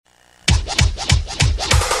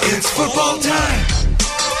It's football time,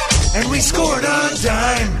 and we scored a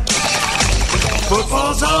dime.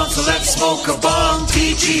 Football's on, so let's smoke a bong.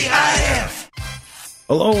 TGIF.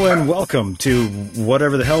 Hello and welcome to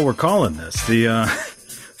whatever the hell we're calling this. The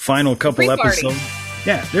final couple episodes.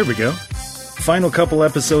 Yeah, there we go. Final couple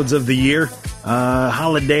episodes of the year.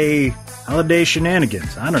 Holiday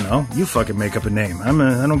shenanigans. I don't know. You fucking make up a name. I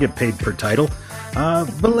don't get paid per title.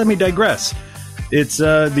 But let me digress. It's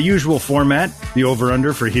the usual format. The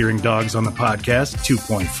over-under for hearing dogs on the podcast,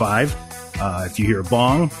 2.5. If you hear a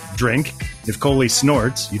bong, drink. If Coley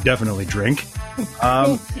snorts, you definitely drink.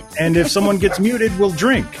 And if someone gets muted, we'll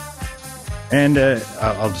drink. And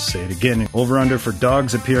I'll just say it again. Over-under for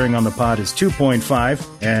dogs appearing on the pod is 2.5.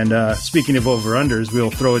 And speaking of over-unders,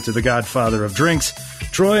 we'll throw it to the godfather of drinks.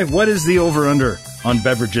 Troy, what is the over-under on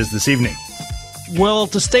beverages this evening? Well,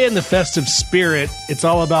 to stay in the festive spirit, it's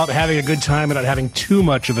all about having a good time and not having too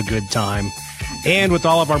much of a good time. And with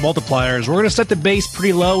all of our multipliers, we're going to set the base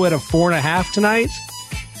pretty low at a 4.5 tonight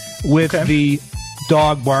with the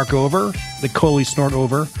dog bark over, the Coley snort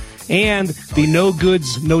over, and the no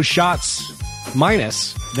goods, no shots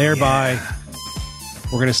minus. Thereby,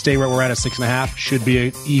 we're going to stay where we're at 6.5. Should be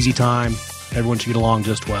an easy time. Everyone should get along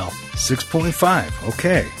just well. 6.5.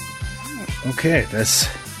 Okay, that's...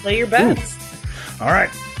 Lay your bets. All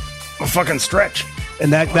right. I'll fucking stretch.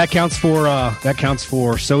 And that counts for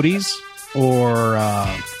Sodies or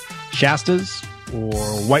Shastas or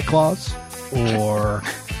White Claws or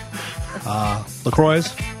LaCroix,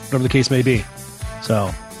 whatever the case may be.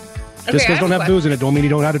 So just because don't have booze in it don't mean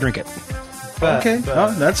you don't know how to drink it. Okay,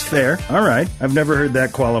 oh, that's fair. All right. I've never heard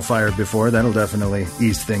that qualifier before. That'll definitely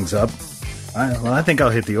ease things up. I think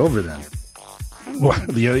I'll hit the over then. Well,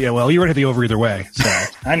 you're going to hit the over either way. So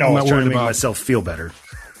I know. I'm trying to make myself feel better.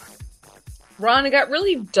 Ron, it got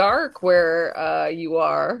really dark where you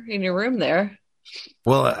are in your room there.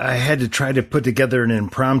 Well, I had to try to put together an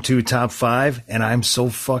impromptu top 5, and I'm so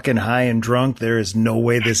fucking high and drunk, there is no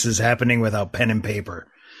way this is happening without pen and paper.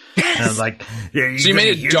 And I was like, yeah, so you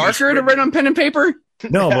made it darker to write on pen and paper?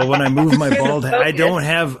 No, but when I move my bald head,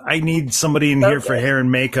 I need somebody in here for hair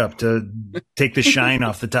and makeup to take the shine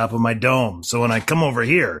off the top of my dome. So when I come over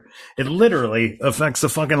here, it literally affects the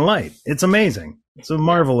fucking light. It's amazing. It's a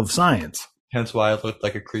marvel of science. Hence why I looked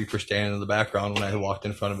like a creeper standing in the background when I walked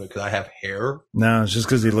in front of it, because I have hair. No, it's just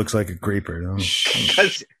because he looks like a creeper.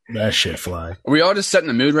 That shit fly. Are we all just setting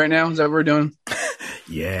the mood right now? Is that what we're doing?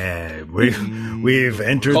 Yeah, we've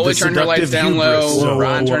entered Coley the turned her lights down low.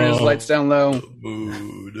 Ron turned his lights down low.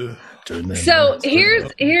 Mood. So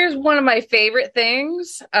here's one of my favorite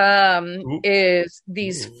things is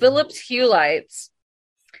these Philips Hue lights,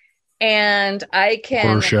 and I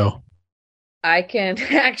can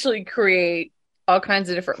actually create all kinds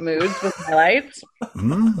of different moods with my lights.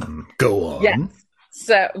 Go on. Yes.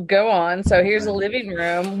 So go on. So here's a living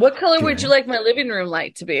room. What color would you like my living room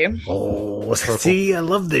light to be? Oh, see, I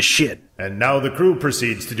love this shit. And now the crew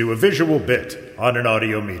proceeds to do a visual bit on an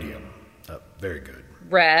audio medium. Very good.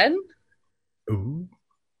 Red. Ooh.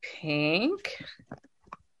 Pink.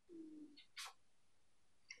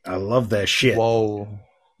 I love that shit. Whoa.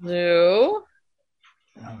 Blue.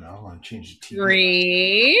 I don't know. I want to change the TV.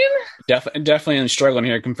 Green. Definitely struggling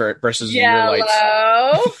here versus Yellow. your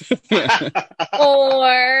lights.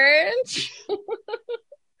 Orange.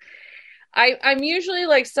 I'm usually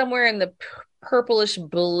like somewhere in the purplish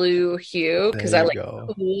blue hue because I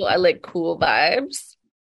like cool vibes.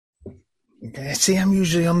 Okay, see, I'm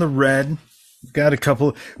usually on the red. Got a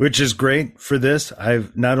couple, which is great for this.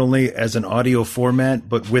 I've not only as an audio format,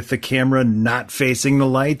 but with the camera not facing the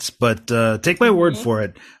lights. But take my word for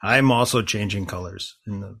it, I'm also changing colors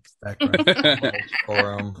in the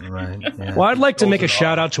background. Right. Yeah. Well, I'd like to make a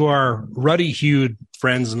shout out to our ruddy-hued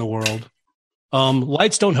friends in the world.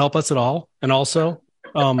 Lights don't help us at all, and also,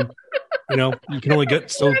 you can only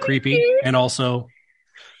get so creepy and also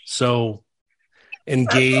so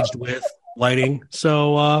engaged with lighting.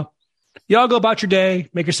 So. Y'all go about your day.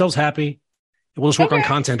 Make yourselves happy. We'll just work on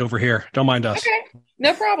content over here. Don't mind us. Okay.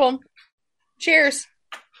 No problem. Cheers.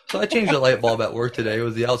 So I changed the light bulb at work today. It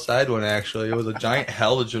was the outside one, actually. It was a giant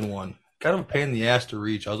halogen one. Kind of a pain in the ass to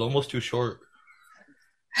reach. I was almost too short.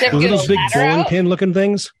 Those are those big bowling pin looking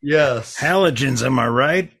things? Yes. Halogens, am I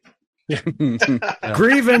right?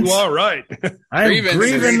 Grievance. You are right. I'm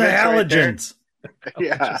grieving the halogens.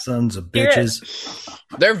 Yeah. Sons of bitches.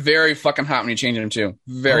 They're very fucking hot when you change them too.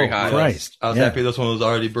 Very hot. Christ. I was happy this one was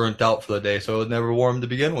already burnt out for the day, so it was never warm to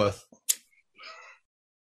begin with.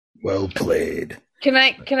 Well played. Can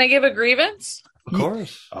I give a grievance? Of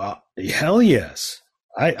course. Hell yes.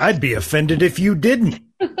 I'd be offended if you didn't.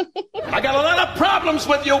 I got a lot of problems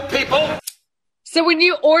with you people. So when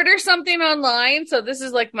you order something online, so this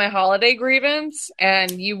is like my holiday grievance,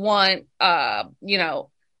 and you want,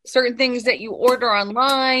 certain things that you order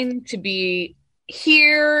online to be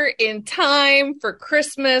here in time for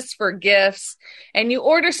Christmas, for gifts, and you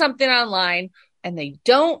order something online and they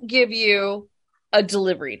don't give you a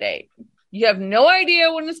delivery date. You have no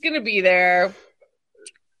idea when it's going to be there.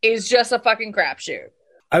 It's just a fucking crapshoot.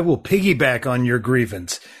 I will piggyback on your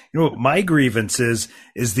grievance. You know what my grievance is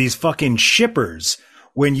these fucking shippers.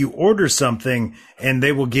 When you order something and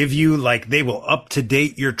they will give you, like, they will up to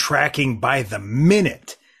date your tracking by the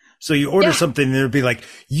minute. So you order something and it'll be like,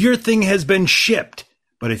 your thing has been shipped.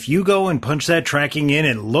 But if you go and punch that tracking in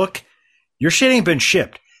and look, your shit ain't been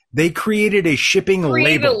shipped. They created a shipping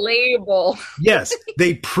label. A label. Yes.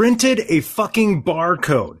 They printed a fucking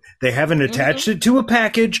barcode. They haven't attached it to a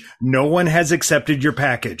package. No one has accepted your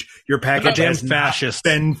package. Your package has not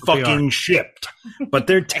been fucking shipped. But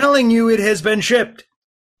they're telling you it has been shipped.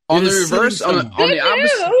 On the reverse, on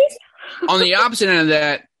the opposite end of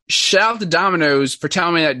that, shout out to Domino's for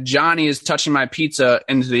telling me that Johnny is touching my pizza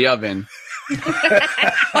into the oven.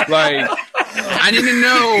 Like, I need to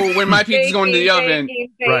know when my pizza's going to the oven.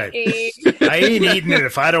 Right. I ain't eating it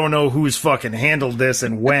if I don't know who's fucking handled this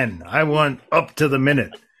and when. I want up to the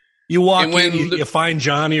minute. You walk in, you find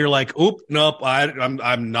Johnny, you're like, oop, nope,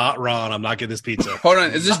 I'm not Ron. I'm not getting this pizza. Hold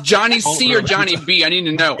on. Is this Johnny C or Johnny B? I need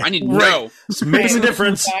to know. I need to know. This makes a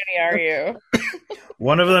difference. Johnny, are you?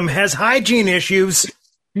 One of them has hygiene issues.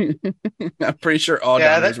 I'm pretty sure all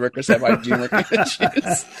Domino's workers have hygiene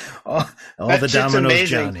issues. all the Domino's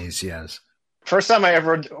Johnnies, yes. First time I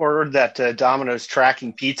ever ordered that Domino's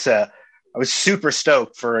tracking pizza, I was super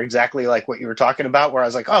stoked for exactly like what you were talking about, where I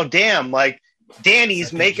was like, oh, damn, like,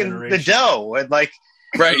 Danny's making the dough, and like,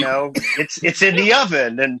 right, you know, it's in the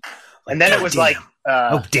oven, and then it was like,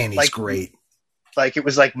 Danny's like, great. Like it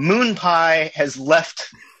was like Moon Pie has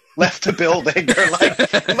left the building, or like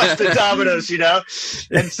left the Domino's, you know.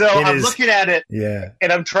 And so I'm looking at it,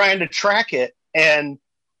 and I'm trying to track it, and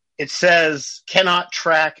it says cannot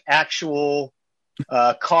track actual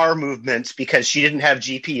car movements because she didn't have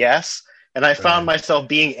GPS, and I found myself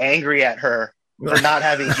being angry at her for not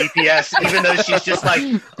having GPS, even though she's just like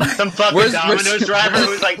some fucking Domino's driver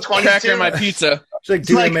who's like 22. Cracking my pizza. She's like,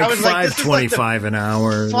 dude, I make $5.25 an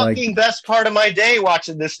hour. Fucking best part of my day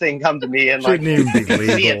watching this thing come to me, and shouldn't even be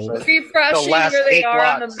legal. Refreshing where they are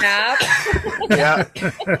on the map.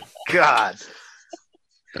 Yeah. God.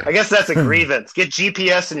 I guess that's a grievance. Get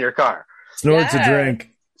GPS in your car. Snorts a drink.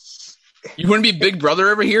 You wouldn't be Big Brother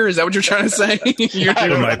over here? Is that what you're trying to say? You're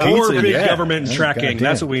doing my pizza, more big government tracking.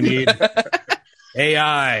 That's what we need.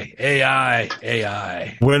 AI.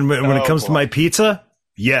 When it comes to my pizza,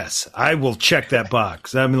 yes, I will check that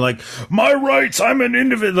box. I'm like, my rights, I'm an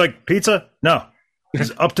individual. Like, pizza? No.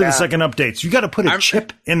 It's up to the second updates. You got to put a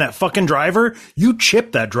chip in that fucking driver. You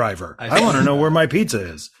chip that driver. I want to know where my pizza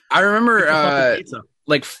is. I remember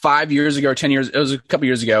like 5 years ago or 10 years, it was a couple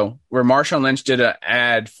years ago, where Marshawn Lynch did an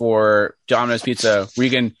ad for Domino's Pizza where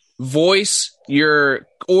you can voice your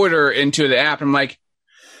order into the app. I'm like,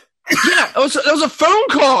 yeah, it was a phone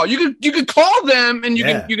call. You could call them and you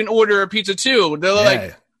can order a pizza too. They're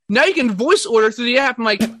like, now you can voice order through the app. I'm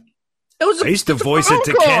like, I used to voice it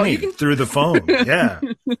to Kenny through the phone. Yeah.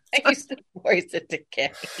 I used to voice it to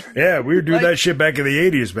Kenny. Yeah, we were doing that shit back in the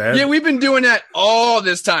 80s, man. Yeah, we've been doing that all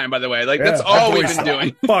this time, by the way. Like, that's all we've been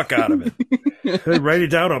doing. Fuck out of it. Write it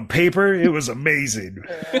down on paper. It was amazing.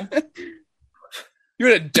 You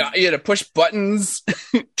had to push buttons,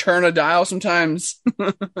 turn a dial sometimes.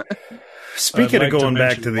 Speaking of going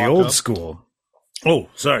back to the old school. Oh,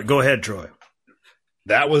 sorry. Go ahead, Troy.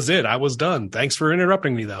 That was it. I was done. Thanks for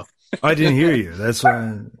interrupting me, though. I didn't hear you. That's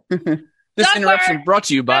why. This interruption brought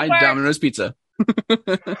to you by Domino's Pizza.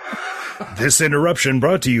 This interruption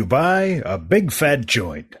brought to you by a big fat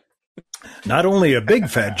joint. Not only a big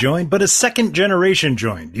fat joint, but a second generation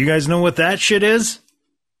joint. You guys know what that shit is?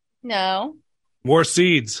 No. More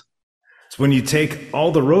seeds. It's when you take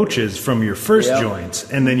all the roaches from your first joints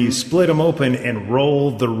and then you split them open and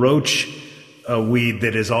roll the roach weed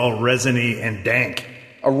that is all resiny and dank.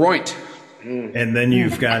 A roint. And then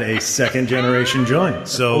you've got a second generation joint.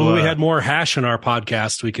 So if we had more hash in our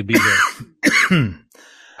podcast, we could be there.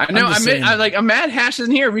 I know. I'm mad hash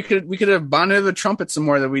isn't here. We could have bonded the trumpet some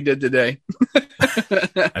more than we did today.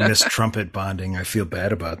 I miss trumpet bonding. I feel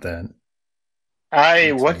bad about that.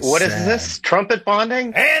 What is this? Trumpet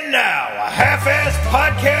bonding? And now, a half-assed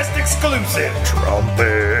podcast exclusive,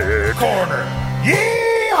 Trumpet Corner.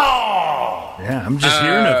 Yeehaw! Yeah, I'm just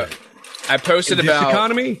hearing of it. I posted about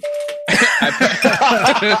economy.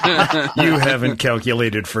 You haven't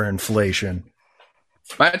calculated for inflation.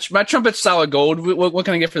 My trumpet's solid gold. What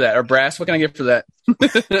can I get for that? Or brass? What can I get for that?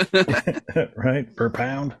 Right, per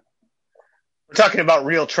pound. We're talking about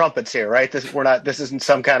real trumpets here, right? This isn't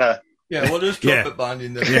some kind of. Yeah, well, there's trumpet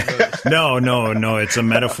bonding there. Yeah. No. It's a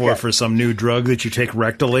metaphor for some new drug that you take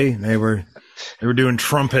rectally. They were doing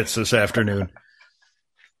trumpets this afternoon.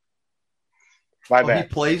 My bad. He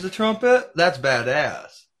plays the trumpet? That's badass.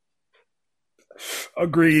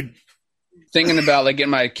 Agreed. Thinking about like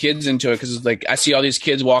getting my kids into it because like I see all these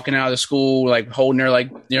kids walking out of the school like holding their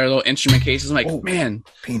little instrument cases. I'm like, man,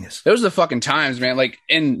 penis. Those are the fucking times, man. Like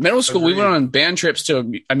in middle school, we went on band trips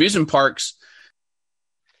to amusement parks.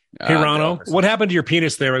 Hey, Rano, what happened to your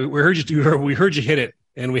penis there? We heard you hit it,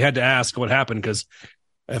 and we had to ask what happened because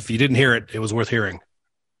if you didn't hear it, it was worth hearing.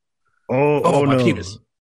 Oh my no. penis.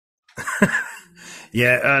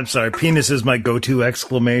 Yeah, I'm sorry. Penis is my go-to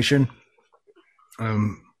exclamation.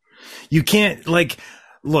 You can't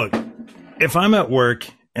look, if I'm at work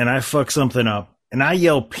and I fuck something up and I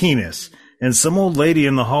yell penis and some old lady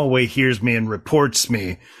in the hallway hears me and reports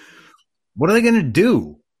me, what are they going to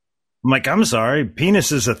do? I'm like, I'm sorry.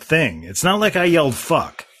 Penis is a thing. It's not like I yelled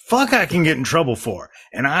fuck. Fuck I can get in trouble for.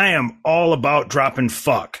 And I am all about dropping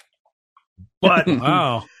fuck. But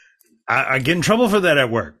wow, I get in trouble for that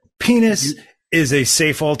at work. Penis is a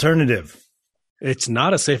safe alternative. It's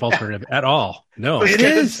not a safe alternative at all. No, it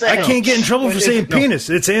is. I can't get in trouble for saying penis.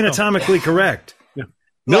 It's anatomically correct.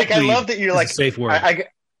 Like, I love that you're like safe word.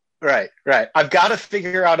 Right. I've got to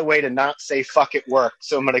figure out a way to not say fuck at work,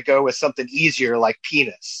 so I'm going to go with something easier like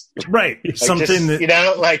penis. Right. Like something just,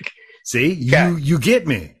 that See, you get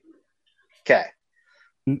me. Okay.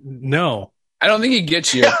 No. I don't think he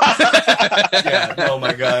gets you. Yeah, oh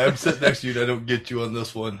my God. I'm sitting next to you and I don't get you on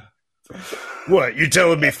this one. What, you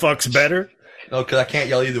telling me fuck's better? No, because I can't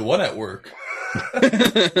yell either one at work.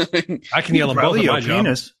 I can yell at both of my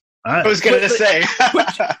penis. I was going to say.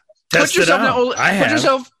 Put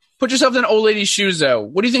yourself in an old lady's shoes, though.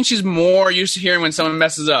 What do you think she's more used to hearing when someone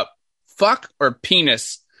messes up? Fuck or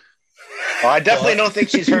penis? Well, I definitely don't think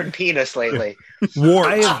she's heard penis lately.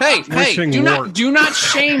 Hey, do not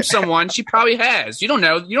shame someone. She probably has. You don't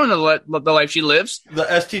know the life she lives. The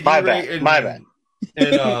STD rate my bad.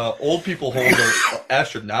 And old people hold are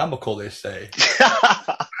astronomical, they say.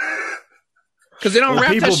 Because they don't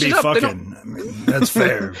wrap that shit up. Fucking. I mean, that's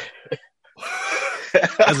fair.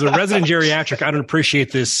 As a resident geriatric, I don't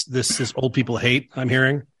appreciate this old people hate I'm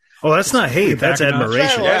hearing. Oh, that's not hate. That's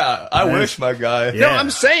admiration. Yeah, I wish, my guy. No,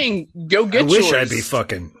 I'm saying go get yours. I wish I'd be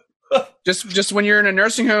fucking. Just when you're in a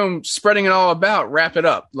nursing home spreading it all about, wrap it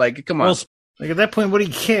up. Like, come on. Well, like at that point, what do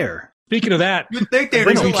you care? Speaking of that, you'd think they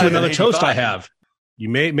brings me to another toast I have. You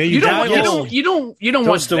don't want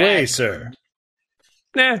toast away, sir.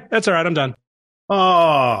 Nah, that's all right. I'm done.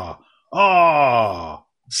 Oh.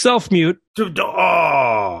 Self-mute.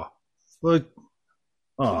 Oh. Look.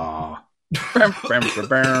 Oh.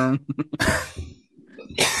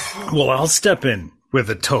 Well, I'll step in with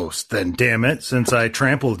a toast then, damn it, since I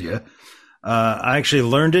trampled you. I actually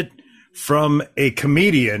learned it from a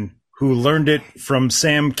comedian who learned it from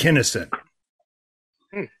Sam Kinison.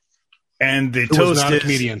 And the toast was not is... a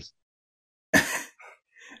comedian.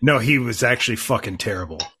 No, he was actually fucking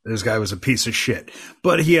terrible. This guy was a piece of shit.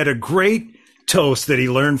 But he had a great toast that he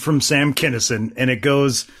learned from Sam Kinison, and it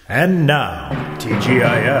goes, and now,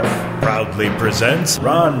 TGIF proudly presents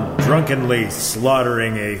Ron drunkenly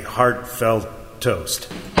slaughtering a heartfelt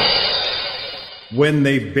toast. When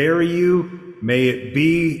they bury you, may it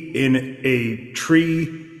be in a tree,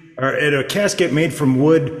 or in a casket made from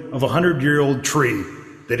wood of 100-year-old tree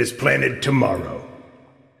that is planted tomorrow.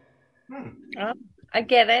 I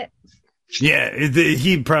get it. Yeah,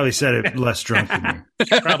 he probably said it less drunk than me.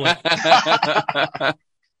 Probably.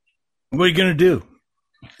 What are you going to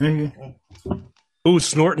do? Ooh,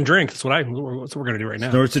 snort and drink. That's what we're going to do right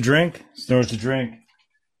now. Snorts a drink? Snorts a drink.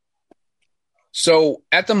 So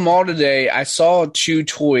at the mall today, I saw 2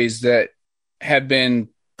 toys that have been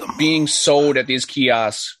being sold at these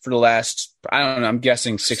kiosks for the last, I don't know, I'm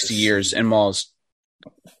guessing 60 years in malls.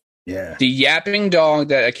 Yeah. The yapping dog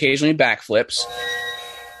that occasionally backflips,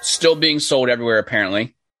 still being sold everywhere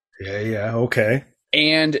apparently. Yeah, okay.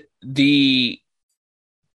 And the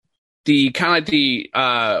kind of like the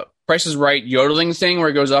Price is Right yodeling thing where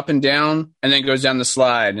it goes up and down and then goes down the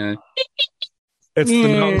slide. And it's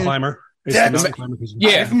the mountain climber. Yeah,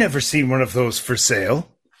 I've never seen one of those for sale.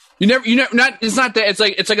 You never, it's not that. It's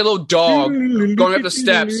like a little dog going up the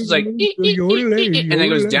steps. It's like, and then it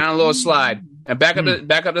goes down a little slide and back up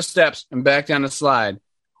the steps and back down the slide.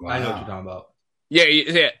 Wow. I know what you're talking about.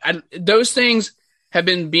 Yeah. Those things have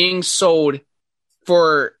been being sold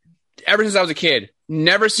for ever since I was a kid.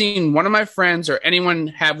 never seen one of my friends or anyone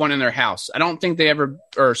have one in their house. I don't think they ever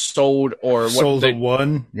are sold or sold a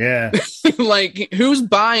one. Yeah. Like, who's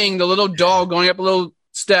buying the little dog going up little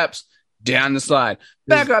steps down the slide,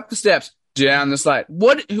 back up the steps down the slide?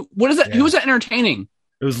 What is that? Yeah. Who is that entertaining?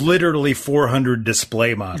 It was literally 400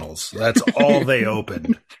 display models. That's all they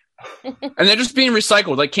opened. And they're just being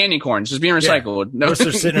recycled, like candy corns, just being recycled. Yeah. Unless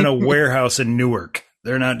they're sitting in a warehouse in Newark.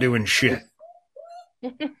 They're not doing shit.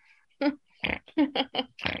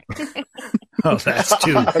 Oh, that's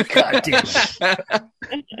too goddamn.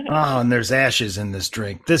 Oh, and there's ashes in this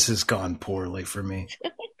drink. This has gone poorly for me.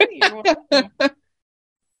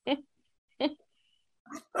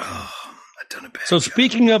 Oh, I've done a bad So job.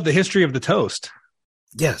 speaking of the history of the toast.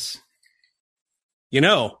 Yes. You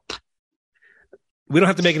know, we don't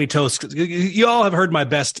have to make any toasts. You all have heard my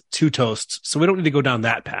best 2 toasts, so we don't need to go down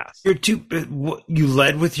that path. Your two, you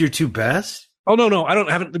led with your 2 best? Oh, no, I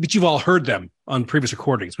haven't, but you've all heard them on previous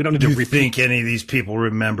recordings. We don't need to repeat. Think any of these people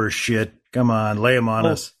remember shit? Come on, lay them on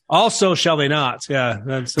us. Also, shall they not? Yeah,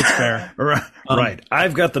 that's fair. Right.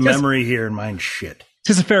 I've got the memory here and mine's shit.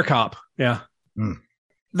 Tis a fair cop. Yeah.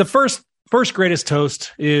 The first greatest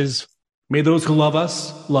toast is, may those who love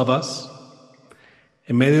us,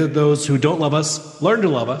 and may those who don't love us learn to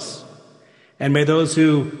love us, and may those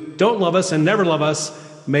who don't love us and never love us,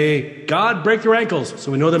 may God break their ankles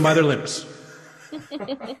so we know them by their lips.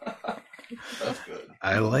 That's good.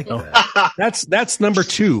 I like that. That's number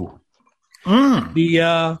 2.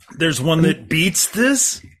 There's one that beats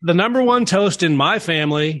this. The number 1 toast in my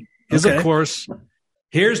family is, of course,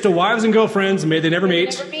 here's to wives and girlfriends, and may they never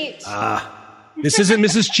meet. This isn't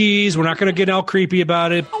Mrs. Cheese. We're not going to get all creepy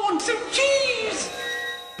about it. I want some cheese.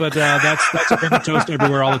 But that's a favorite toast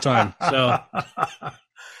everywhere all the time.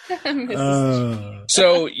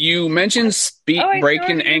 So you mentioned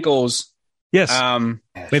breaking ankles. Yes.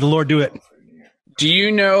 May the Lord do it. Do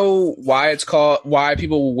you know why why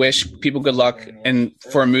people wish people good luck and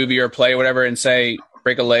for a movie or play or whatever and say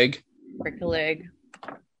break a leg? Break a leg.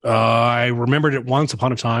 I remembered it once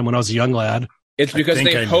upon a time when I was a young lad. It's because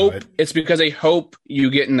they hope. It's because they hope you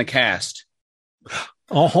get in the cast.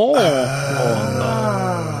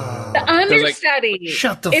 The understudy.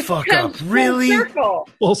 Shut the fuck up! Really?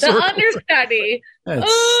 Full circle. The understudy. That's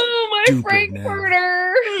my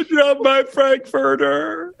Frankfurter. Drop my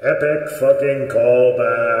Frankfurter. Epic fucking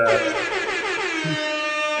callback.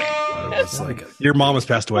 It's like your mom has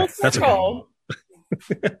passed away. That's okay.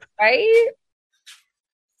 Right?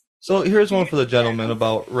 So here's one for the gentleman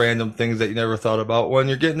about random things that you never thought about. When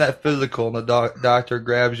you're getting that physical and the doctor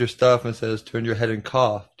grabs your stuff and says, turn your head and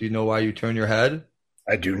cough. Do you know why you turn your head?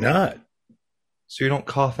 I do not. So you don't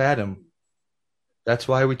cough at him. That's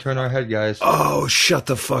why we turn our head, guys. Oh, shut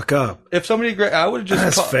the fuck up. If somebody I would just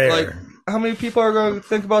That's fair. Like, how many people are going to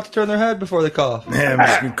think about to turn their head before they cough? Yeah, I'm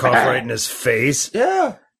just going to cough right in his face.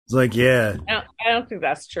 Yeah. It's like, yeah. I don't think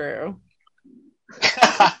that's true.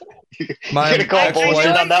 My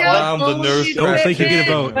bullshit on that one. The nurse. Don't think you get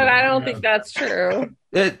a vote. But I don't think that's true.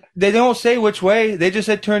 They don't say which way. They just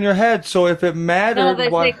said turn your head. So if it mattered, no, they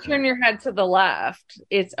say turn your head to the left.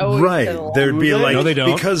 It's always right. to the left. There'd be like no, they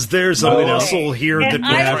don't. because there's a muscle here and that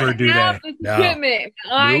never do that.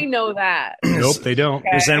 I know that. Nope, they don't. Okay.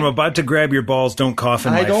 You're saying I'm about to grab your balls. Don't cough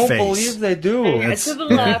in my face. I don't believe they do. To the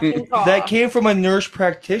left and cough. That came from a nurse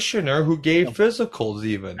practitioner who gave physicals.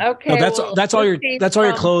 Even okay. No, that's all your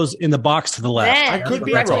clothes in the box to the left. I could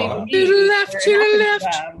be wrong. To the left. To the left.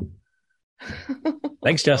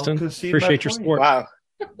 Thanks, Justin. Appreciate your support. Wow.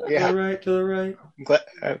 Yeah. To the right. I'm glad,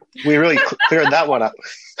 we really cleared that one up.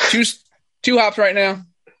 Two hops right now.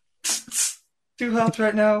 2 hops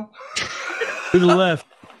right now. To the left.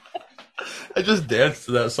 I just danced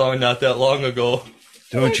to that song not that long ago.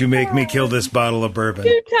 Don't you make me kill this bottle of bourbon.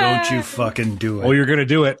 Don't you fucking do it. Oh, you're going to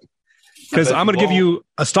do it. Because I'm going to give you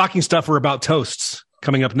a stocking stuffer about toasts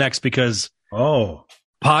coming up next because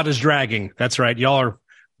pod is dragging. That's right. Y'all are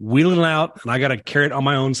wheeling out, and I got to carry it on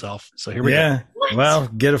my own self. So here we go. What? Well,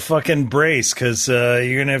 get a fucking brace because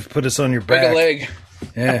you're going to have to put us on your back. Break a leg.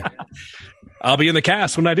 Yeah. I'll be in the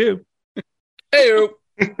cast when I do. Hey,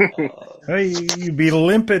 you be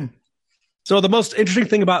limping. So the most interesting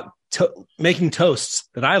thing about making toasts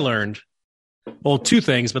that I learned, well, 2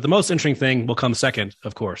 things, but the most interesting thing will come second,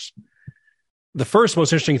 of course. The first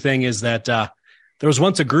most interesting thing is that there was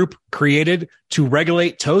once a group created to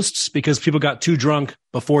regulate toasts because people got too drunk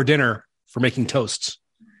before dinner for making toasts.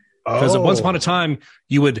 Because once upon a time,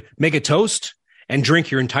 you would make a toast and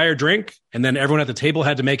drink your entire drink, and then everyone at the table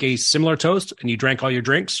had to make a similar toast, and you drank all your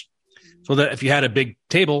drinks. So that if you had a big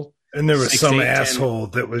table... And there was 6, some 8, asshole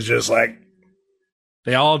 10, that was just like...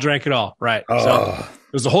 They all drank it all, right. So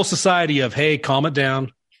There's a whole society of, hey, calm it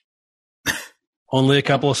down. Only a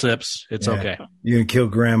couple of sips. It's okay. You can kill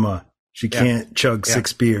Grandma. She can't chug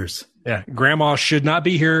 6 beers. Yeah. Grandma should not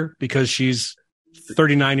be here because she's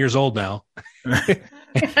 39 years old now.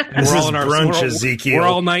 And we're all in our brunch, Ezekiel. We're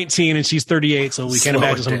all 19 and she's 38, so we can't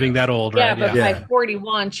imagine someone being that old, right? But by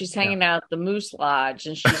 41, she's hanging out at the Moose Lodge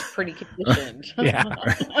and she's pretty conditioned.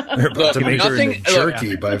 They're about to make her into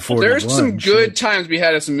jerky by 41. There's some good times we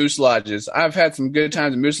had at some Moose Lodges. I've had some good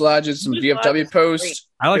times at Moose Lodges, some VFW posts.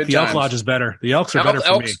 I like the Elk Lodges better. The Elks are better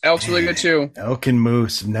for me. Elk's really good too. Elk and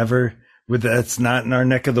Moose, never. That's not in our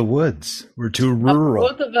neck of the woods. We're too rural.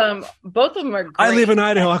 Both of them are great. I live in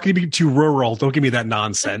Idaho. How can you be too rural? Don't give me that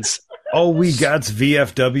nonsense. We got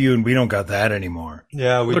VFW, and we don't got that anymore.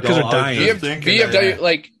 Yeah, we because don't. They're dying. VFW,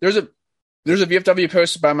 like there's a VFW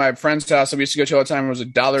posted by my friend's house that we used to go to all the time. It was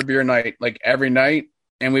 $1 beer night, like every night,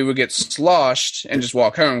 and we would get sloshed and just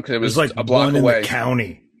walk home because it was like a block away. In the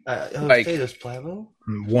county, like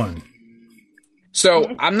one.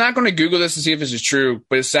 So I'm not going to Google this to see if this is true,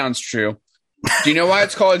 but it sounds true. Do you know why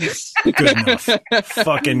it's called? Good enough.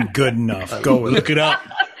 Fucking good enough. Go look it up.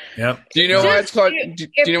 Yep. Do you know why it's called? Do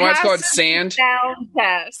you know why it's called sand? Sound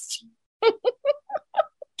test. Do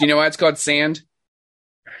you know why it's called sand?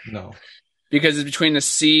 No. Because it's between the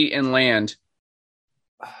sea and land.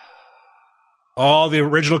 All the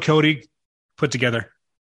original Cody put together.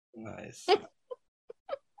 Nice.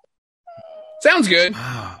 Sounds good.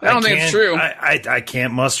 I don't think it's true. I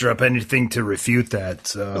can't muster up anything to refute that.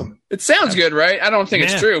 So it sounds good, right? I don't think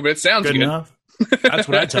it's true, but it sounds good. Enough. That's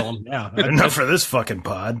what I tell them. Yeah, enough for this fucking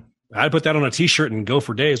pod. I'd put that on a T-shirt and go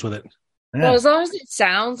for days with it. Yeah. Well, as long as it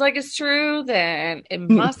sounds like it's true, then it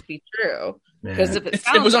must be true. Because if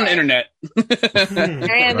it was on the internet,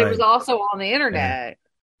 and it was also on the internet,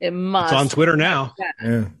 it must. It's on Twitter now.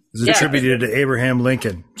 Yeah, it's attributed to Abraham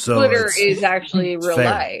Lincoln. So Twitter is actually real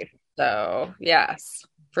life. So, yes,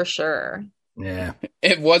 for sure. Yeah.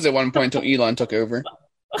 It was at one point until Elon took over.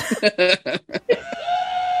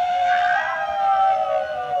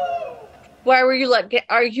 Why were you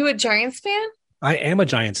are you a Giants fan? I am a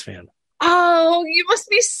Giants fan. Oh, you must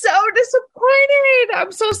be so disappointed.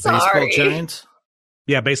 I'm so sorry. Baseball Giants?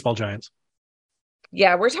 Yeah, baseball Giants.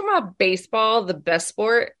 Yeah, we're talking about baseball, the best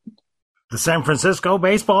sport. The San Francisco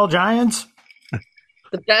Baseball Giants?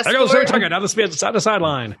 The best I go so talking down the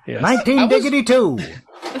sideline. Yes. 1992.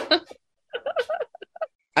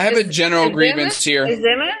 I have a general grievance here. Is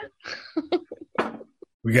it?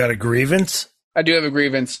 We got a grievance? I do have a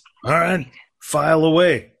grievance. All right. File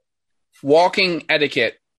away. Walking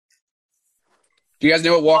etiquette. Do you guys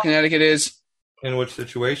know what walking etiquette is? In which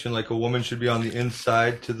situation? Like a woman should be on the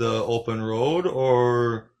inside to the open road,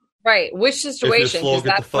 or right? Which situation? If you're slow,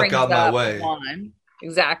 get the fuck out my way. One.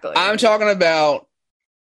 Exactly. I'm talking about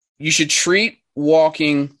you should treat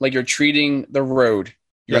walking like you're treating the road.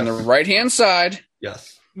 You're on the right-hand side.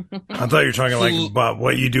 Yes. I thought you were talking like about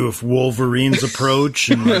what you do if Wolverines approach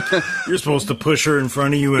and like, you're supposed to push her in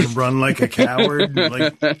front of you and run like a coward.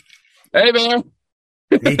 Like, hey, man.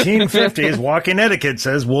 1850s walking etiquette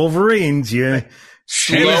says Wolverines. You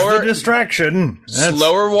slower the distraction.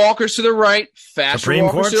 Slower walkers to the right, faster Supreme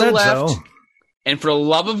walkers Court to the left. So. And for the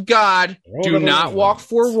love of God, do not walk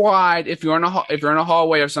 4 wide if you're in a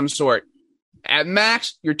hallway of some sort. At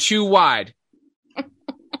max, you're 2 wide.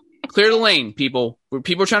 Clear the lane, people. When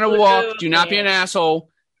people are trying to walk, do not be an asshole.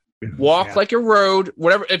 Walk like a road.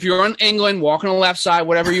 Whatever. If you're in England, walk on the left side,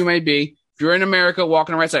 whatever you may be. If you're in America, walk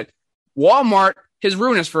on the right side. Walmart has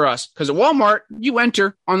ruined this for us because at Walmart, you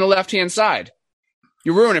enter on the left-hand side.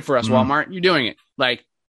 You ruin it for us, Walmart. You're doing it. Like,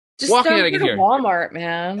 just walking don't go to Walmart,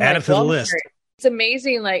 man. Add it to the list. It's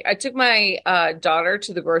amazing. Like, I took my daughter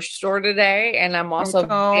to the grocery store today, and I'm also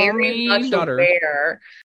very much aware.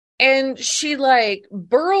 And she like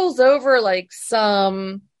burrows over like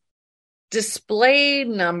some display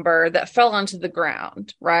number that fell onto the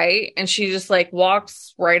ground, right? And she just like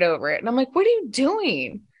walks right over it. And I'm like, what are you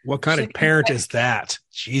doing? What kind of parent is that?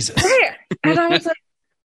 Jesus. And I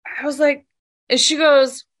was like, and she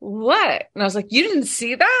goes, what? And I was like, you didn't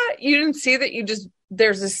see that? You didn't see that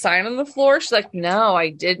there's a sign on the floor? She's like, no,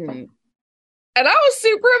 I didn't. And I was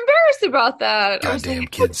super embarrassed about that. Goddamn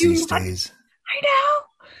kids these days. I know.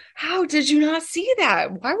 How did you not see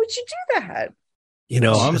that? Why would you do that? You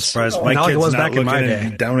know, I'm surprised my kid's not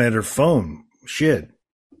looking down at her phone. Shit.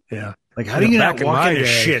 Yeah. Like, how do you not walk into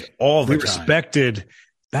shit all the time?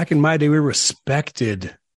 Back in my day, we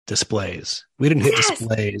respected displays. We didn't hit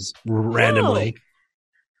displays randomly.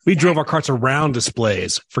 We drove our carts around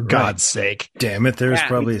displays, for God's sake. Damn it, there's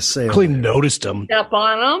probably a sale. We noticed them. Step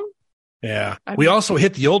on them. Yeah. We also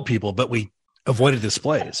hit the old people, but we avoided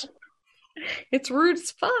displays. It's rude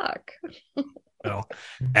as fuck. Well,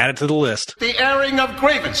 add it to the list. The airing of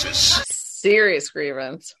grievances. Serious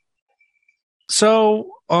grievance.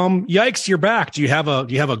 So, yikes, you're back. Do you have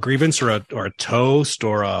a grievance or a toast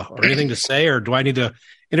or anything to say, or do I need to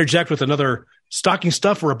interject with another stocking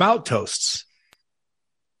stuffer about toasts?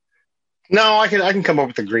 No, I can come up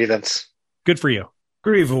with a grievance. Good for you.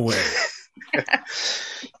 Grieve away.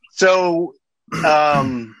 So,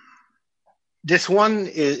 this one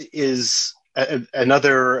is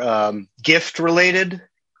another gift-related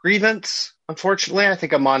grievance. Unfortunately, I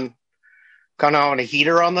think I'm kind of on a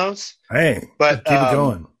heater on those. Hey, but keep it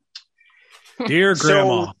going. Dear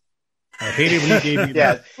Grandma, I hate it when you gave me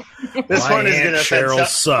that. This one is going to Cheryl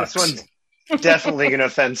sucks. This one's definitely going to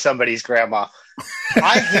offend somebody's grandma.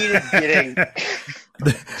 I hated getting...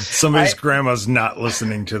 Somebody's grandma's not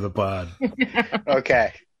listening to the pod.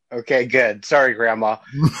 Okay, good. Sorry, Grandma.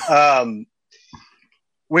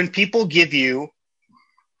 When people give you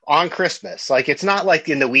on Christmas, like it's not like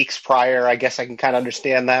in the weeks prior, I guess I can kind of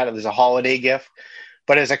understand that. It was a holiday gift.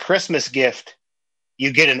 But as a Christmas gift,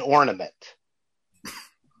 you get an ornament.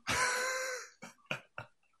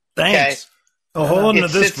 Thanks. Okay? Hold on to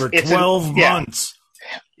this for 12 months.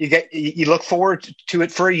 You look forward to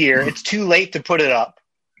it for a year. It's too late to put it up.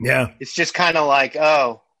 Yeah. It's just kind of like,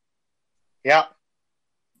 oh, yeah,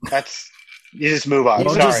 you just move on.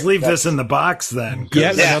 Well, just leave this in the box then.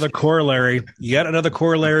 Yet another corollary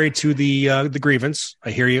to the grievance. I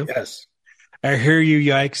hear you. Yes. I hear you,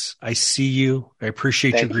 yikes. I see you. I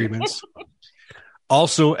appreciate your grievance.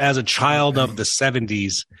 Also, as a child of the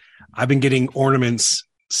 70s, I've been getting ornaments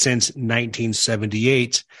since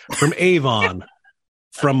 1978 from Avon,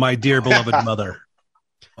 from my dear beloved mother,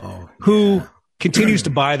 who continues to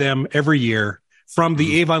buy them every year from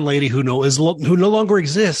the Avon lady who no longer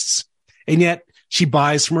exists. And yet she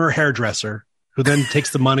buys from her hairdresser, who then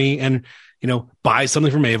takes the money and, buys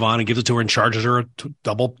something from Avon and gives it to her and charges her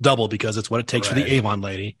double because it's what it takes for the Avon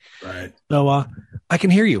lady. Right. So I can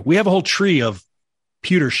hear you. We have a whole tree of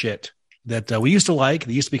pewter shit that we used to like.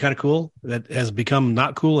 That used to be kind of cool. That has become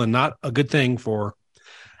not cool and not a good thing for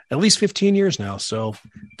at least 15 years now. So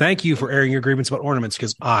thank you for airing your grievance about ornaments,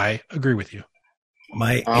 because I agree with you.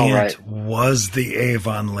 My aunt was the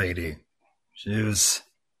Avon lady. She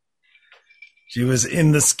was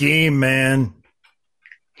in the scheme, man.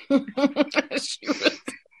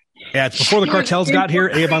 Yeah, it's before the cartels got here.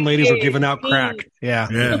 Avon ladies were giving out crack.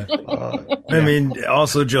 Yeah. I mean,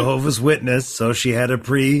 also Jehovah's Witness, so she had a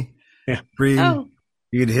you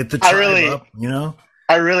could hit the tribe up,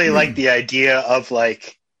 I really like the idea of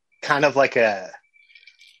kind of like an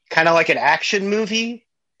action movie.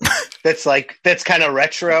 That's kind of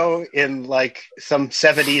retro in like some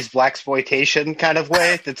 70s blaxploitation kind of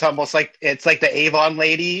way. That's almost like it's like the Avon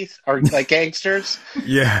ladies or like gangsters.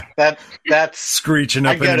 Yeah. That's screeching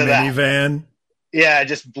up in a minivan. Yeah,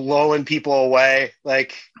 just blowing people away. They're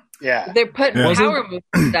putting power moves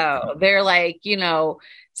though. They're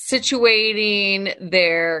situating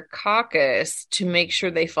their caucus to make sure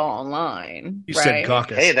they fall in line. You said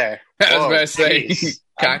caucus. Hey there. I was about to say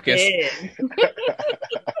caucus.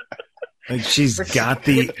 Like she's got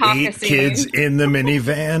the 8 kids in the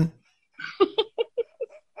minivan.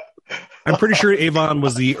 I'm pretty sure Avon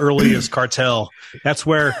was the earliest cartel. That's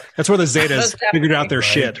where the Zetas figured out their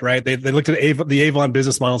shit, right? They looked at the Avon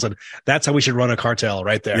business model and said, that's how we should run a cartel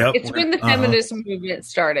right there. Yep. It's when the feminist movement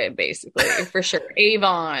started, basically, for sure.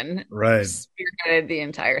 Avon spearheaded the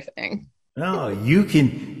entire thing. No,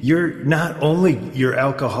 you're not only your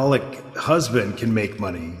alcoholic husband can make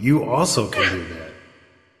money, you also can do that.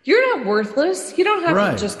 You're not worthless. You don't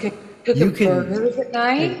have to just cook burgers at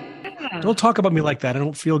night. Yeah. Don't talk about me like that. I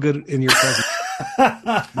don't feel good in your presence.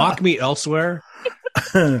 Mock me elsewhere.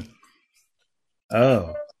 Oh.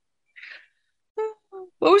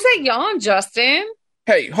 What was that yawn, Justin?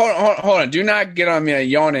 Hey, hold on. Do not get on me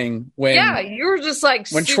yawning when... Yeah, you were just like...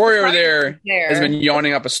 When Troy over there has been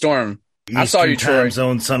yawning up a storm. I saw you, Troy.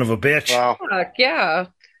 Zone son of a bitch. Wow. Fuck, yeah.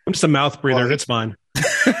 I'm just a mouth breather. It's fine.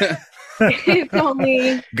 It's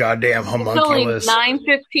only... Goddamn homunculus. It's only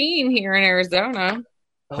 9:15 here in Arizona.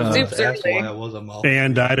 That's why I was a mouth.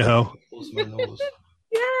 And Idaho. Yes.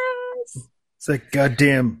 It's like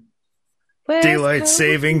goddamn daylight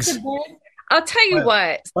savings. I'll tell you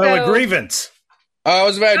what. A grievance. I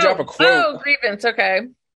was about to drop a quote. Oh, grievance. Okay.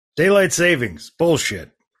 Daylight savings.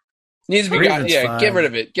 Bullshit. Needs to be got. Yeah, get rid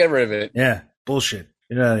of it. Get rid of it. Yeah, bullshit.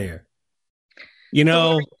 Get out of here.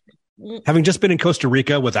 Having just been in Costa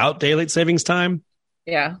Rica without daylight savings time,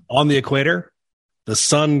 on the equator, the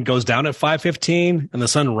sun goes down at 5:15 and the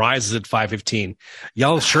sun rises at 5:15.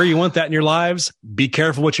 Y'all sure you want that in your lives? Be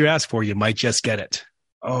careful what you ask for. You might just get it.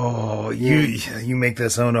 Oh, you make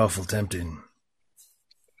that sound awful tempting.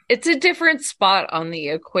 It's a different spot on the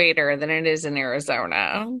equator than it is in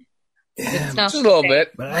Arizona. Yeah, it's not just a little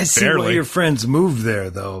bit. But I see why your friends moved there,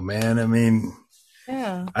 though, man. I mean,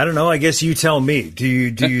 yeah. I don't know. I guess you tell me. Do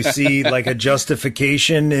you see like a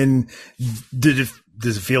justification, and does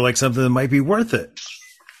it feel like something that might be worth it?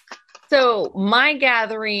 So my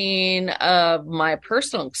gathering of my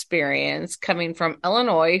personal experience coming from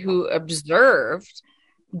Illinois, who observed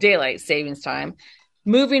daylight savings time,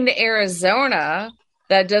 moving to Arizona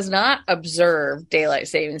that does not observe daylight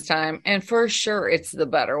savings time, and for sure it's the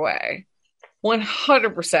better way.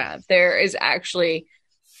 100%. There is actually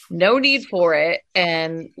no need for it.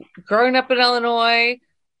 And growing up in Illinois,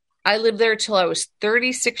 I lived there till I was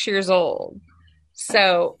 36 years old.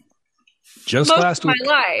 So just most last of my week.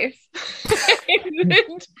 life.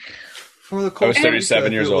 For the I was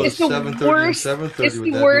 37 years old. It's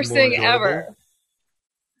the worst thing ever.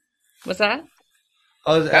 What's that?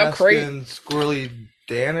 I was asking Squirrely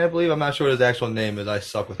Dan, I believe. I'm not sure what his actual name is. I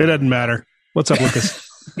suck with it. Doesn't matter. What's up, Lucas?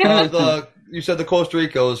 You said the Costa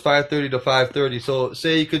Rica was 5:30 to 5:30. So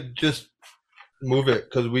say you could just move it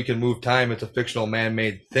because we can move time. It's a fictional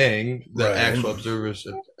man-made thing. The actual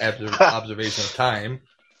observation of time.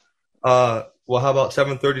 Well, how about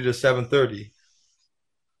 7:30 to 7:30?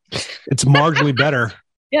 It's marginally better.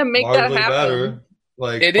 Yeah, make marginally that happen. Better.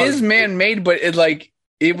 Like it is man-made, but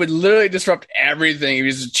it would literally disrupt everything if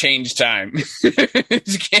you just change time.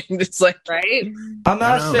 It's like, right? I'm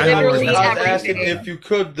not saying I was asking if you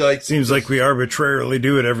could. Like, seems like we arbitrarily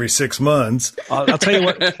do it every 6 months. I'll tell you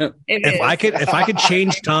what. If I could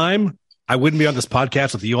change time, I wouldn't be on this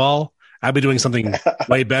podcast with you all. I'd be doing something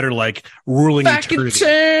way better, like ruling eternity.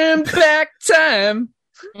 Back time.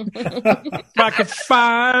 If I could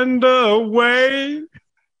find a way.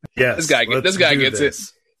 Yes, this guy gets it.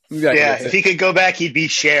 Yeah, if he could go back, he'd be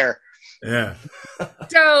Cher. Yeah.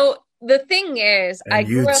 So the thing is, I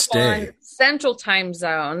grew up on Central Time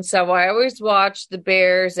Zone, so I always watch the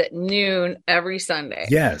Bears at noon every Sunday.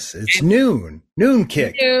 Yes, it's noon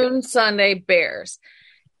kick. Noon Sunday Bears.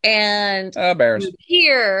 And Bears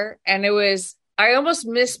here, and I almost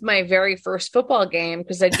missed my very first football game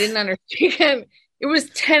because I didn't understand. It was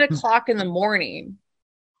 10 o'clock in the morning.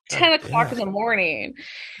 10 o'clock in the morning.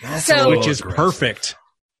 Which is perfect.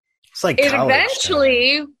 It's like it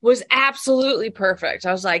eventually was absolutely perfect.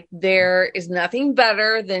 I was like, there is nothing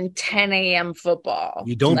better than 10 a.m. football.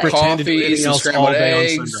 You don't pretend to do anything else all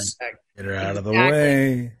day on Sunday. Get her out of the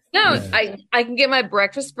way. No, yeah. I can get my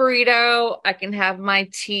breakfast burrito. I can have my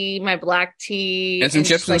tea, my black tea. And some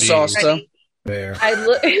chips and salsa. There.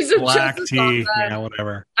 Black tea, yeah,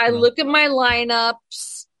 whatever. I look at my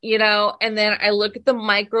lineups, and then I look at the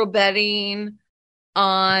micro betting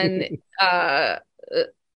on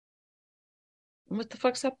what the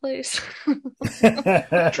fuck's that place?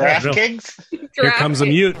 DraftKings? Here comes a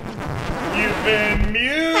mute. You've been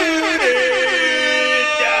muted.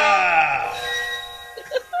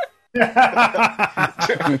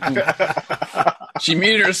 She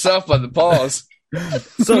muted herself by the pause.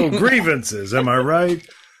 So grievances, am I right?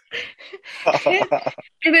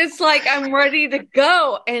 And it's like I'm ready to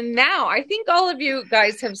go. And now I think all of you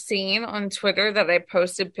guys have seen on Twitter that I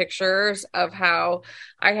posted pictures of how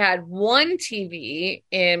I had one TV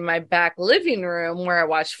in my back living room where I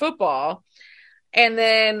watched football. And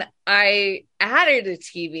then I added a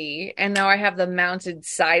TV, and now I have them mounted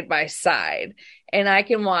side by side, and I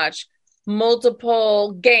can watch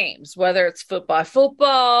multiple games, whether it's football,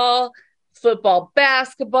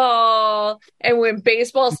 basketball, and when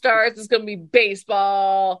baseball starts, it's going to be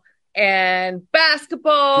baseball and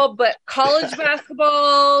basketball, but college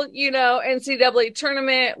basketball, NCAA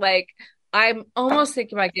tournament. Like, I'm almost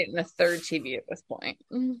thinking about getting a third TV at this point.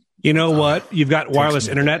 You know what? You've got wireless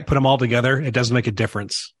internet. Put them all together. It doesn't make a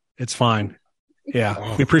difference. It's fine.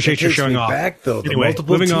 Yeah, we appreciate you showing off. Back though, anyway,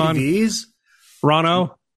 multiple moving TVs? on.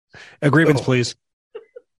 Rono, a grievance, please.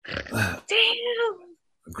 Damn.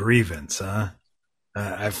 A grievance, huh?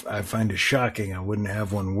 I find it shocking. I wouldn't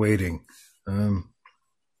have one waiting. I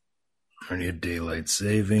need daylight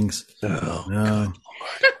savings. No.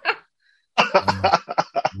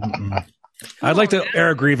 I'd like to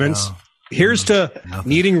air a grievance. No. Here's to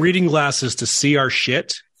needing reading glasses to see our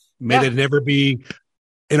shit. May they never be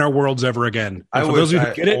in our worlds ever again. And for those of you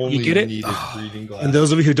who get it, you get it. And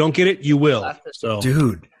those of you who don't get it, you will. So,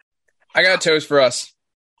 dude, I got a toast for us.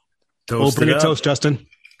 We'll bring a toast, Justin.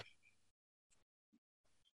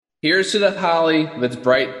 Here's to the holly that's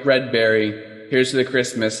bright red berry. Here's to the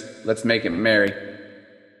Christmas. Let's make it merry.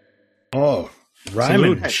 Oh,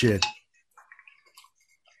 rhyming shit.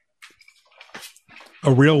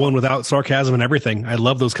 A real one without sarcasm and everything. I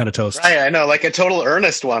love those kind of toasts. Right, I know, like a total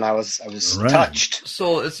earnest one. I was touched.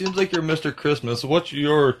 So it seems like you're Mr. Christmas. What's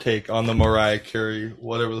your take on the Mariah Carey,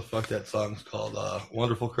 whatever the fuck that song's called,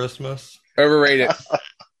 Wonderful Christmas? Overrated.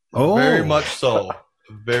 Very much so.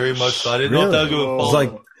 Very much so. I didn't know if that was going to fall. I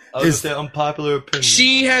was going to say unpopular opinion.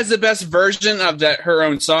 She has the best version of her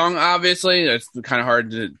own song, obviously. That's kind of hard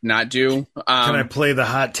to not do. Can I play the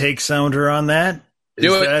hot take sounder on that?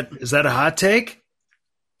 Is that a hot take?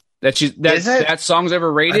 That song's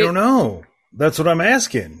overrated? I don't know. That's what I'm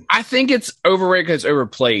asking. I think it's overrated because it's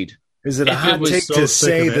overplayed. Is it a hot take to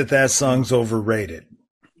say that song's overrated?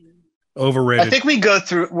 Overrated. I think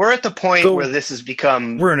we're at the point where this has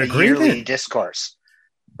become a yearly discourse,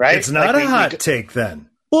 right? It's not a hot take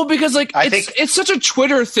then. Well, because it's such a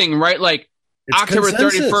Twitter thing, right? Like October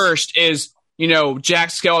 31st is,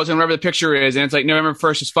 Jack Skeleton, whatever the picture is, and it's like November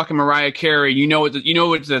 1st is fucking Mariah Carey. You know what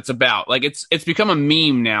that's about. Like it's become a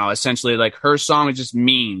meme now, essentially. Like her song is just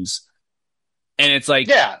memes, and it's like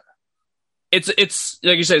it's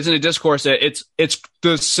like you said, it's in a discourse. It's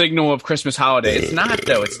the signal of Christmas holiday. It's not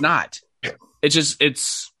though. It's not.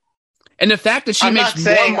 It's and the fact that she makes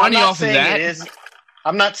more money off of that.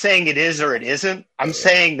 I'm not saying it is or it isn't. I'm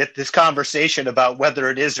saying that this conversation about whether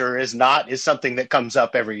it is or is not is something that comes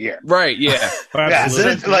up every year. Right, yeah. It's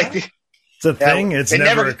a thing. It's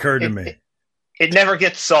never occurred to me. It never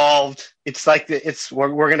gets solved. It's like we're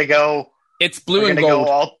going to go. It's blue and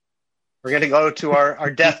gold. We're going to go to our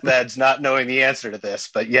deathbeds not knowing the answer to this,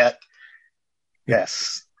 but yet,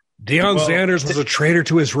 yes. Deion Sanders was a traitor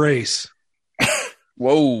to his race.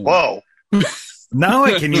 Whoa. Now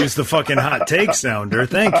I can use the fucking hot take sounder.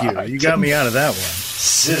 Thank you. You got me out of that one.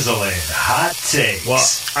 Sizzling hot takes. Well,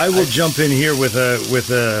 I will jump in here with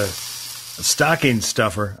a stocking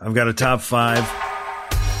stuffer. I've got a top 5.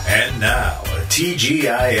 And now, a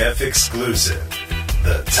TGIF exclusive.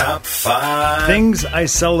 The top 5 things I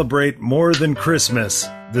celebrate more than Christmas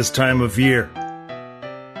this time of year.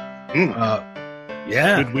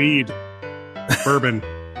 Yeah. Good weed. Bourbon.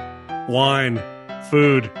 Wine.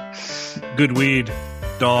 Food. Good weed,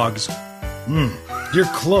 dogs. You're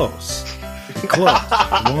close.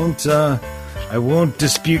 I won't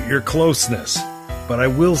dispute your closeness, but I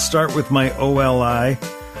will start with my OLI,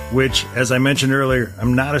 which, as I mentioned earlier,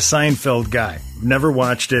 I'm not a Seinfeld guy. Never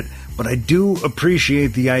watched it, but I do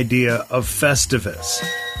appreciate the idea of Festivus.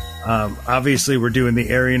 Obviously, we're doing the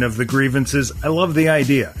airing of the grievances. I love the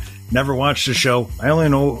idea. Never watched the show. I only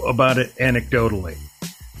know about it anecdotally.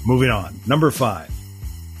 Moving on. Number 5.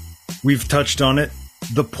 We've touched on it.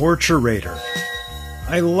 The Porturator.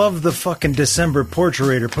 I love the fucking December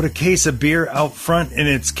Porturator. Put a case of beer out front and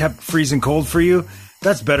it's kept freezing cold for you.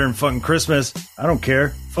 That's better than fucking Christmas. I don't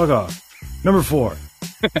care. Fuck off. Number 4.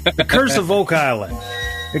 The Curse of Oak Island.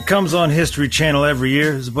 It comes on History Channel every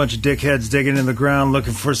year. There's a bunch of dickheads digging in the ground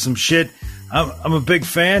looking for some shit. I'm a big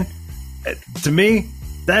fan. To me,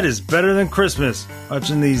 that is better than Christmas.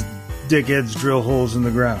 Watching these dickheads drill holes in the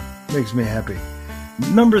ground. Makes me happy.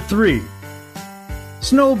 Number 3,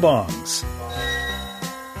 snow bongs.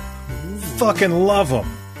 Fucking love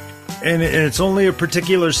them. And it's only a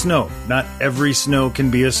particular snow. Not every snow can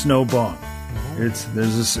be a snow bong.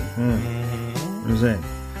 There's a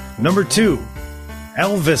Number 2,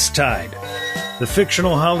 Elvis Tide. The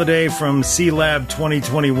fictional holiday from C-Lab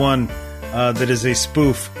 2021 that is a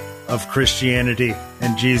spoof of Christianity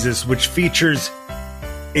and Jesus, which features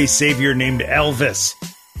a savior named Elvis,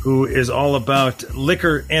 who is all about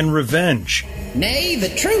liquor and revenge. Nay, the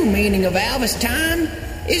true meaning of Elvis time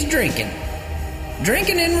is drinking.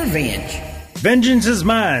 Drinking and revenge. Vengeance is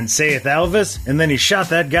mine, saith Elvis, and then he shot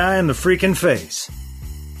that guy in the freaking face.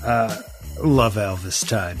 Love Elvis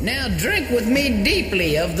Tide. Now drink with me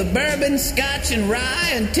deeply of the bourbon, scotch, and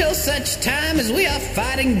rye until such time as we are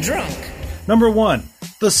fighting drunk. Number 1,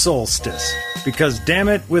 the solstice. Because damn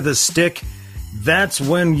it, with a stick, that's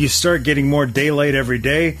when you start getting more daylight every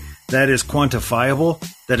day. That is quantifiable.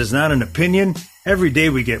 That is not an opinion. Every day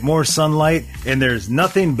we get more sunlight, and there's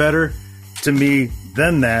nothing better to me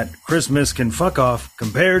than that. Christmas can fuck off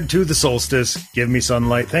compared to the solstice. Give me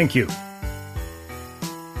sunlight. Thank you.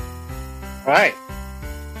 Right.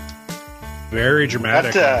 Very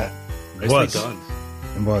dramatic. Nicely done.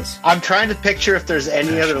 It was. I'm trying to picture if there's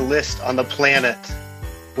any other list on the planet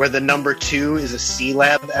where the number 2 is a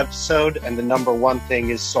C-Lab episode and the number 1 thing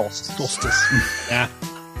is solstice. Yeah.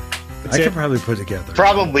 I could probably put together.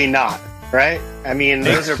 Probably not, right? I mean,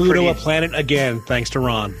 those are Pluto pretty... a planet again, thanks to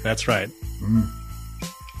Ron. That's right.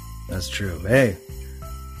 That's true. Hey,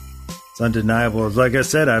 it's undeniable. Like I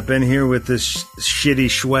said, I've been here with this shitty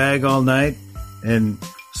swag all night and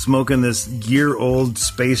smoking this year-old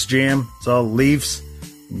Space Jam. It's all Leafs.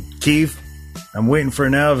 Keith, I'm waiting for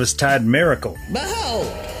an Elvis-Tide miracle.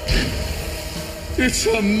 Behold! It's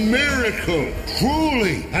a miracle.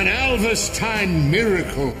 Truly, an Elvis-Tide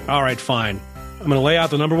miracle. All right, fine. I'm going to lay out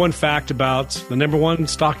the number one fact about the number one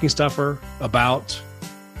stocking stuffer about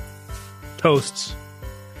toasts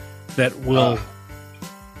that will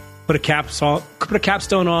put a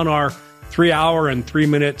capstone on our 3-hour and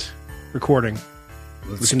 3-minute recording.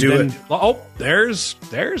 Let's do it. There's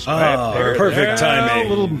perfect A timing.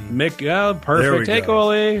 little perfect. Hey,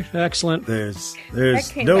 Coley. Excellent. There's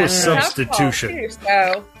no substitution.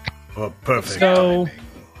 Oh, perfect. So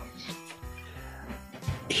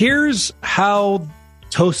here's how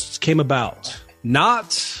toasts came about.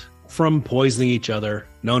 Not from poisoning each other.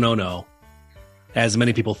 No. As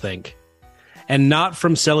many people think. And not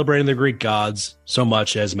from celebrating the Greek gods so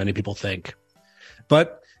much as many people think.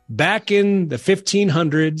 But back in the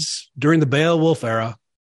 1500s, during the Beowulf era,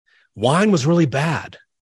 wine was really bad.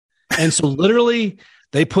 And so literally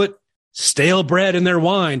they put stale bread in their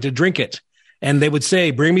wine to drink it. And they would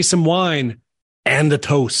say, bring me some wine and a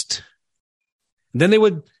toast. And then they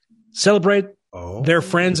would celebrate their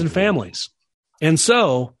friends and families. And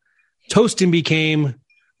so toasting became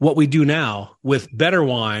what we do now with better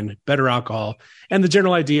wine, better alcohol, and the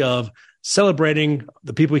general idea of celebrating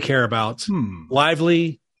the people we care about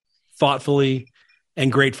lively, thoughtfully,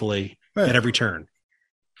 and gratefully at every turn.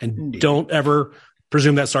 And don't ever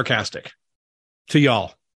presume that's sarcastic. To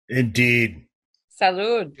y'all. Indeed.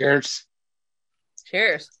 Salud. Cheers.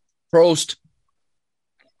 Cheers. Prost.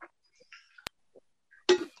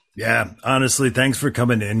 Yeah, honestly, thanks for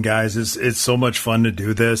coming in, guys. It's so much fun to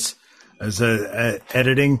do this. As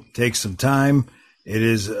editing takes some time. It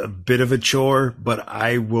is a bit of a chore, but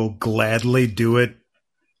I will gladly do it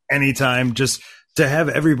anytime, just to have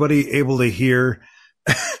everybody able to hear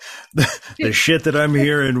the shit that I'm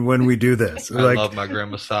hearing when we do this. I love my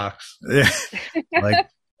grandma's socks. Yeah,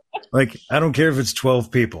 like I don't care if it's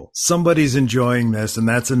 12 people. Somebody's enjoying this, and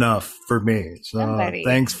that's enough for me. So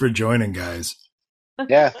thanks for joining, guys.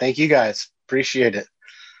 Yeah, thank you guys. Appreciate it.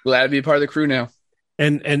 Glad to be a part of the crew now.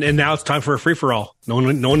 And now it's time for a free-for-all. No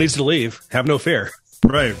one needs to leave. Have no fear.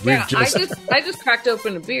 Right. Yeah, I just cracked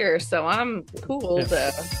open a beer, so I'm cool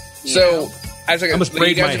to... I must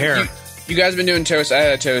braid my hair. You guys have been doing toast. I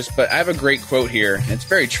had a toast, but I have a great quote here. And it's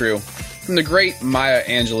very true. From the great Maya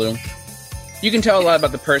Angelou. You can tell a lot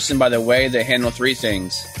about the person by the way they handle 3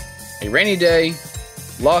 things. A rainy day,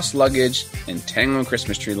 lost luggage, and tangled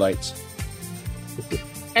Christmas tree lights.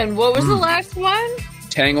 And what was the last one?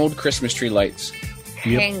 Tangled Christmas tree lights.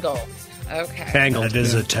 Tangled. Okay. Tangled. That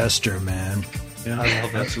is a tester, man. Yeah, I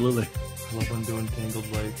love it. Absolutely. I love when doing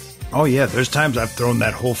tangled lights. Oh, yeah. There's times I've thrown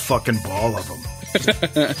that whole fucking ball of them.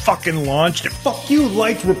 Fucking launched it. Fuck you,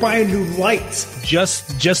 lights. We're buying new lights.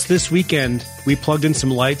 Just this weekend, we plugged in some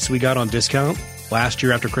lights we got on discount last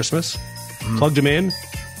year after Christmas. Plugged them in.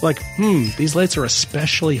 Like, these lights are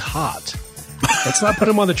especially hot. Let's not put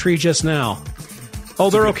them on the tree just now. Oh,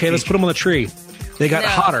 they're okay. Let's put them on the tree. They got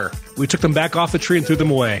hotter. We took them back off the tree and threw them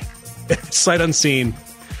away. Sight unseen.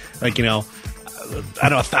 Like, I don't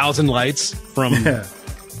know, 1,000 lights from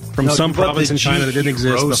some province in China that didn't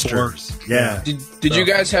exist before. Yeah. Did you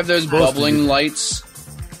guys have those bubbling lights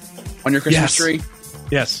on your Christmas tree?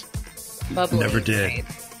 Yes. Bubbling. Never did.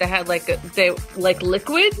 Lights. They had like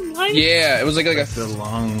liquid lights? Yeah, it was like it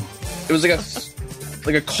was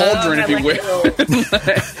like a cauldron, if you will.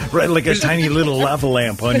 Right, like a tiny little lava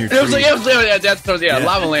lamp on your tree.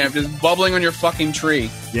 Lava lamp just bubbling on your fucking tree.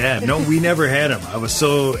 Yeah, no, we never had them. I was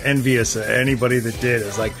so envious of anybody that did. It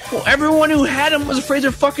was like, well, everyone who had them was afraid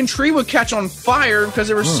their fucking tree would catch on fire because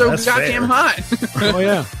they were so goddamn hot. Oh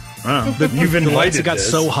yeah, wow. The lights got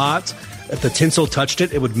so hot. If the tinsel touched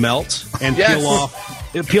it, it would melt and peel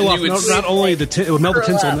off. It would peel off. Not only it would melt the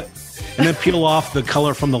tinsel. And then peel off the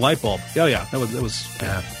color from the light bulb. Oh yeah, that was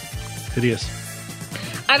hideous.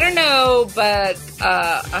 I don't know, but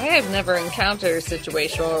I have never encountered a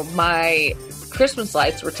situation where my Christmas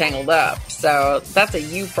lights were tangled up. So that's a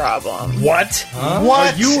you problem. What? Huh?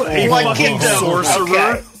 What? Are you a fucking sorcerer?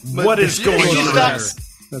 Okay. What is going on there?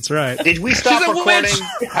 That's right. Did we stop recording?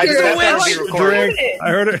 She's a witch. I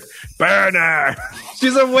heard it. Burner.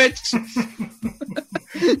 She's a witch. What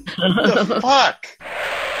the fuck?